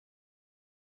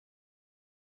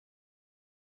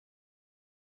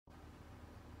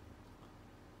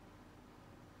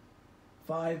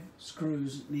5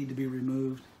 screws need to be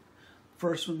removed.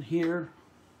 First one here,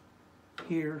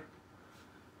 here,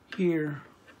 here,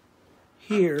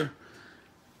 here,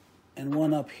 and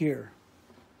one up here.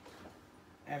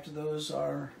 After those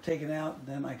are taken out,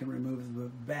 then I can remove the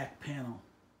back panel.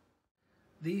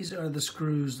 These are the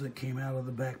screws that came out of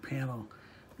the back panel.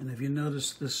 And if you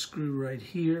notice, this screw right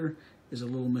here is a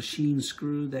little machine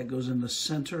screw that goes in the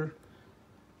center.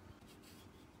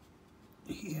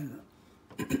 Here.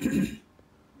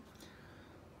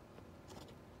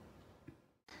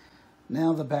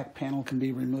 Now the back panel can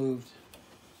be removed.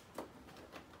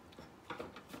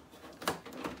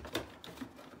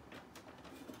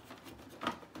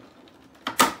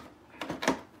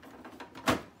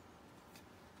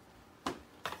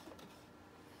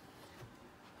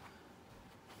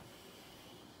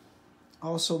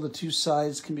 Also, the 2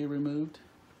 sides can be removed.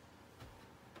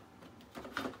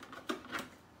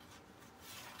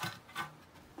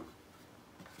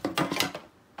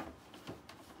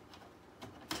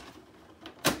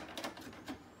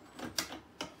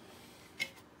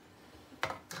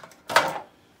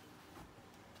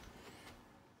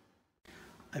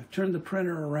 I've turned the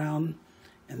printer around,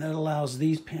 and that allows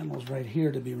these panels right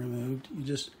here to be removed. You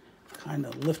just kind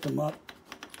of lift them up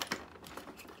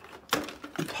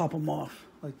and pop them off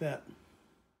like that.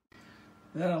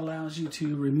 That allows you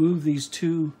to remove these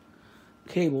 2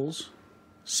 cables,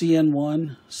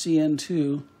 CN1,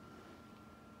 CN2,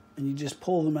 and you just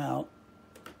pull them out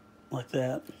like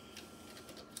that.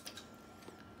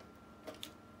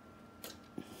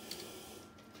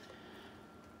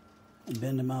 And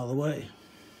bend them out of the way.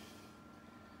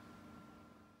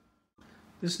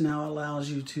 This now allows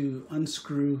you to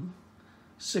unscrew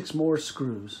 6 more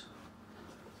screws.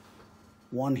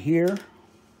 1 here,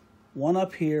 1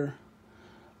 up here,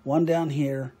 1 down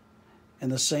here,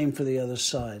 and the same for the other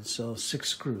side, so 6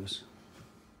 screws.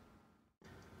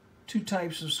 2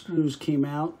 types of screws came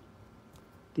out.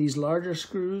 These larger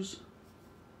screws,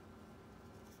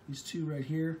 these 2 right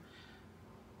here,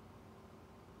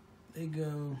 they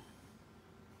go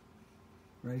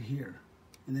right here,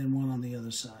 and then 1 on the other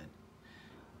side.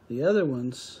 The other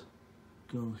ones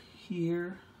go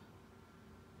here,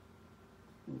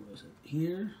 what was it,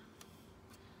 here,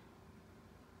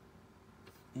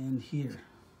 and here.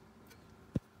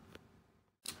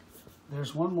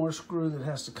 There's 1 more screw that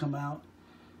has to come out,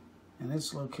 and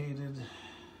it's located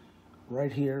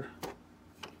right here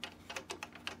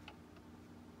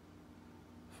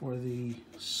for the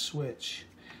switch.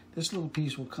 This little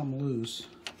piece will come loose,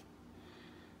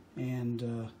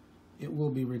 and it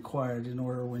will be required in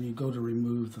order when you go to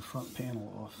remove the front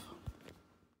panel off.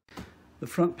 The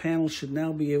front panel should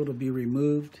now be able to be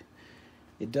removed.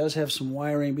 It does have some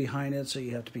wiring behind it, so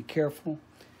you have to be careful.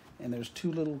 And there's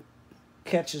 2 little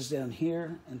catches down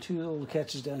here and 2 little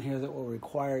catches down here that will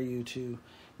require you to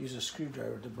use a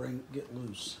screwdriver to get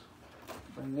loose.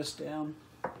 Bring this down.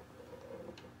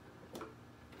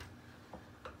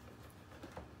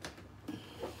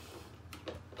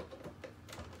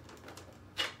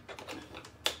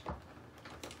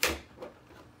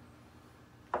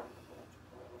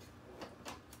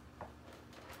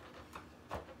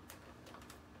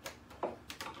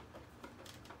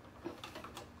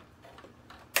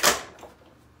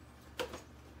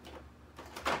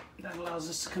 That allows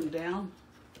this to come down,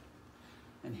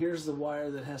 and here's the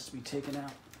wire that has to be taken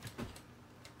out.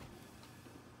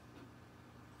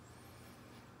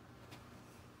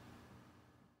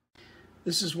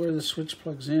 This is where the switch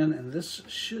plugs in, and this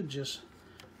should just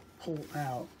pull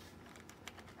out.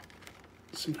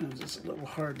 Sometimes it's a little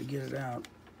hard to get it out.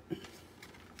 If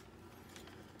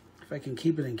I can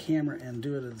keep it in camera and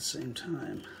do it at the same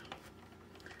time.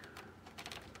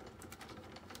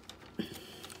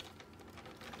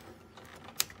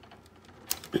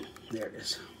 There it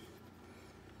is.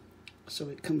 So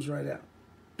it comes right out.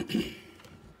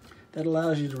 That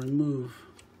allows you to remove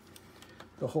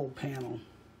the whole panel.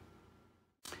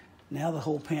 Now the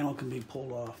whole panel can be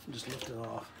pulled off. Just lift it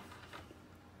off.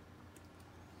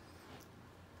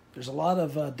 There's a lot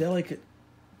of delicate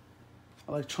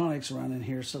electronics around in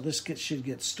here, so this should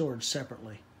get stored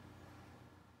separately.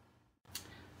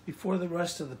 Before the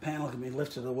rest of the panel can be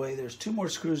lifted away, there's 2 more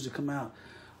screws to come out.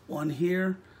 1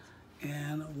 here,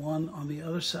 and 1 on the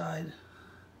other side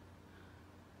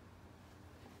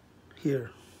here.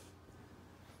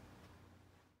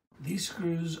 These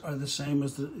screws are the same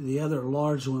as the other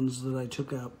large ones that I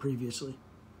took out previously.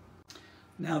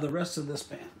 Now the rest of this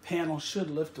panel should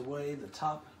lift away the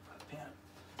top panel.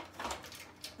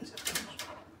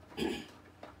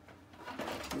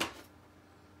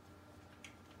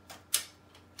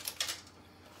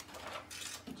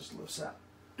 Just lifts out.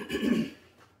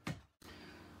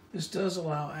 This does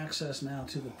allow access now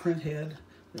to the print head.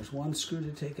 There's one screw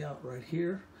to take out right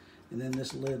here, and then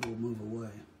this lid will move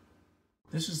away.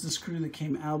 This is the screw that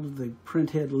came out of the print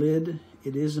head lid.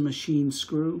 It is a machine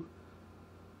screw.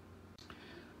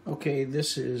 Okay, the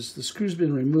screw's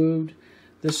been removed.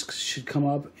 This should come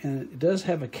up, and it does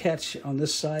have a catch on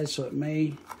this side, so it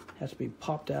may have to be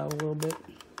popped out a little bit.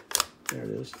 There it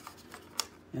is.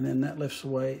 And then that lifts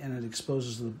away, and it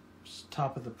exposes the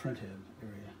top of the print head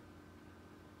area.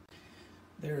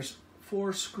 There's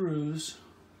 4 screws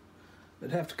that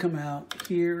have to come out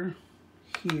here,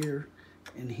 here,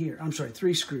 and here. I'm sorry,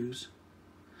 3 screws.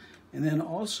 And then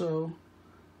also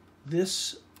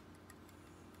this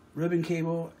ribbon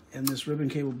cable and this ribbon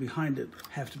cable behind it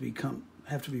have to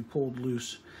be pulled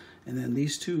loose. And then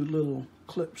these 2 little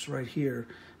clips right here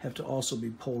have to also be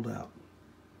pulled out.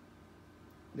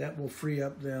 That will free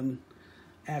up then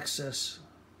access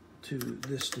to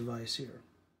this device here.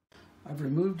 I've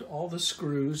removed all the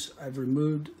screws. I've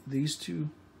removed these 2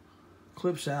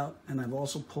 clips out, and I've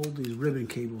also pulled these ribbon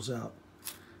cables out.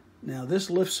 Now this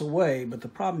lifts away, but the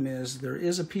problem is there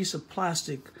is a piece of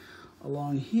plastic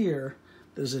along here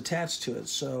that is attached to it,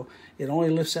 so it only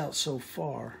lifts out so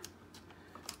far.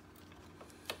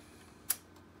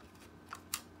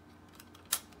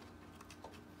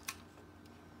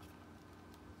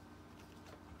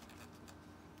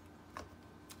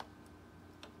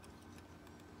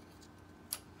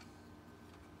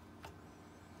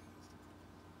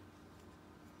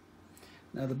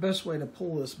 Now the best way to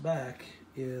pull this back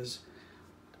is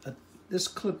this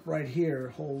clip right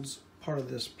here holds part of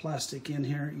this plastic in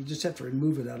here. You just have to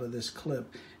remove it out of this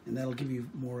clip, and that'll give you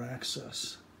more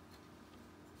access.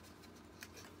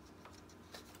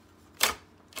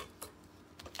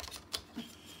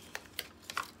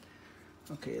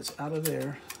 Okay, it's out of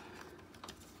there.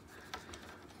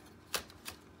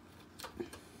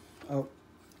 Oh,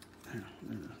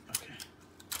 okay.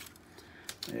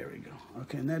 There we go.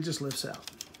 Okay, and that just lifts out.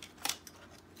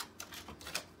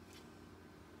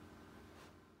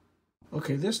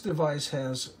 Okay, this device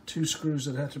has 2 screws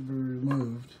that have to be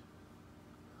removed.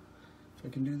 If I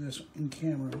can do this in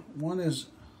camera. One is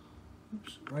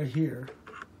right here,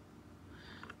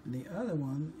 and the other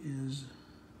one is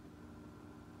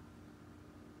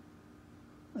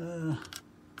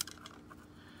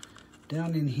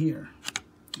down in here.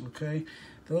 Okay,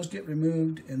 those get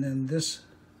removed, and then this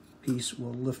piece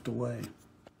will lift away.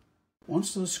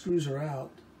 Once those screws are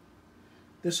out,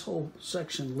 this whole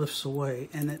section lifts away,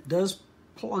 and it does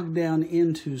plug down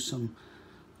into some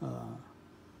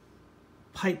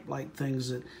pipe-like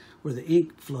things where the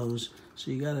ink flows. So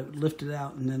you got to lift it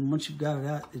out, and then once you've got it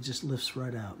out, it just lifts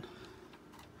right out.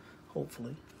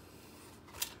 Hopefully.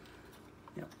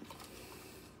 Yep.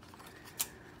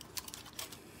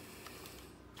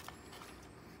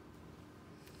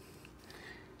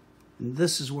 And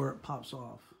this is where it pops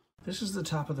off. This is the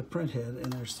top of the print head,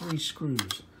 and there's 3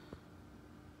 screws.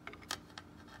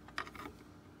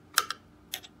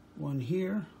 One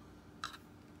here,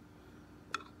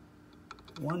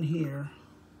 one here,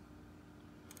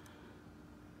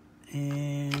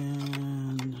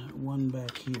 and one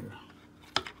back here.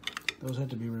 Those have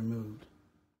to be removed.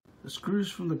 The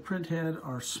screws from the print head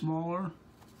are smaller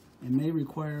and may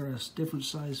require a different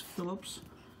size Phillips,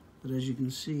 but as you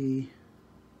can see,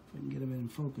 if I can get them in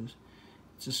focus,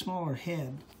 it's a smaller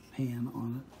head pan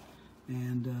on it,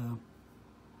 and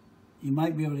you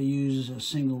might be able to use a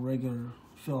single regular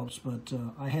Phillips, but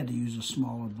I had to use a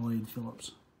smaller blade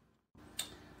Phillips.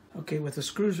 Okay, with the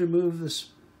screws removed, this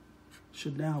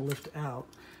should now lift out.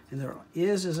 And there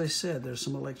is, as I said, there's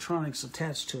some electronics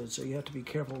attached to it, so you have to be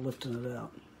careful lifting it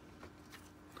out.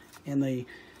 And the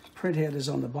print head is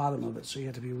on the bottom of it, so you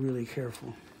have to be really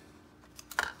careful.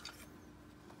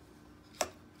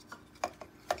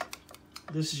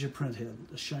 This is your print head,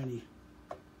 the shiny.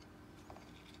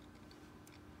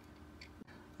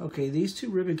 Okay, these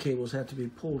 2 ribbon cables have to be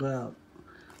pulled out.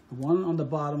 The one on the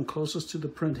bottom closest to the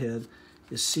print head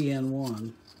is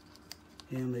CN1,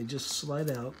 and they just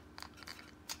slide out.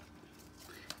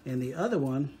 And the other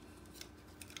one,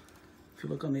 if you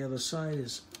look on the other side,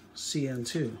 is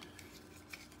CN2.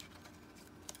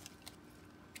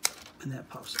 And that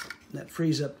pops up. That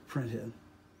frees up the print head.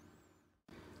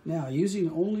 Now,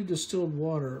 using only distilled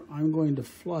water, I'm going to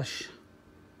flush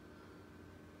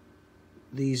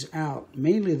these out,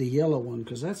 mainly the yellow one,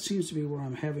 because that seems to be where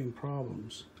I'm having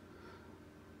problems.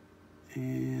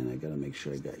 And I got to make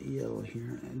sure I got yellow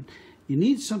here. And you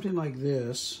need something like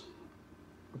this,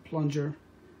 a plunger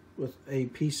with a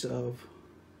piece of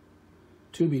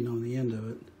tubing on the end of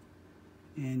it,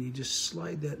 and you just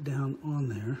slide that down on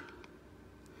there,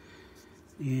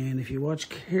 And if you watch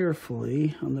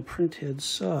carefully on the printhead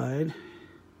side,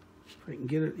 if I can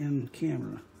get it in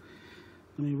camera,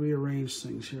 let me rearrange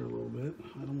things here a little bit.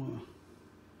 I don't want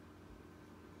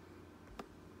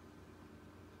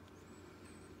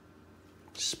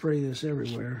to spray this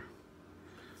everywhere.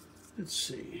 Let's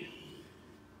see.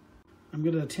 I'm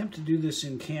going to attempt to do this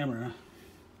in camera.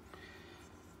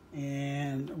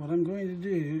 And what I'm going to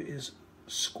do is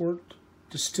squirt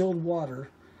distilled water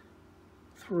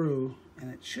through,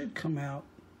 and it should come out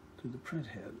through the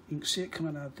printhead. You can see it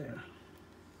coming out there.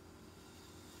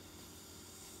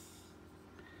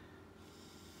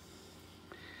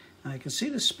 Now you can see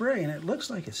the spray, and it looks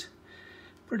like it's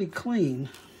pretty clean.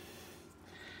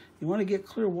 You want to get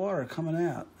clear water coming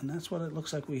out, and that's what it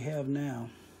looks like we have now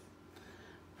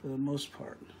for the most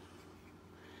part.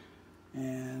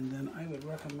 And then I would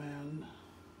recommend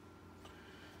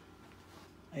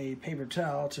a paper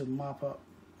towel to mop up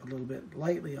a little bit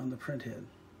lightly on the printhead.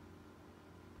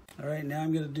 All right, now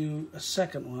I'm going to do a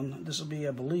second one. This will be,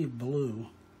 I believe, blue.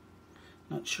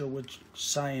 Not sure which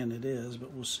cyan it is,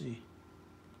 but we'll see.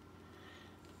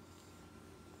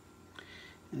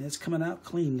 And it's coming out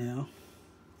clean now.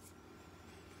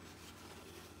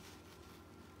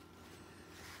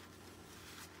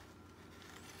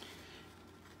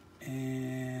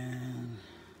 And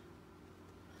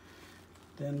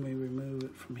then we remove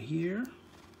it from here,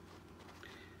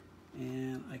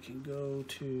 and I can go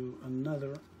to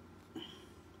another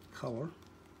color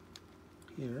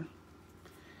here.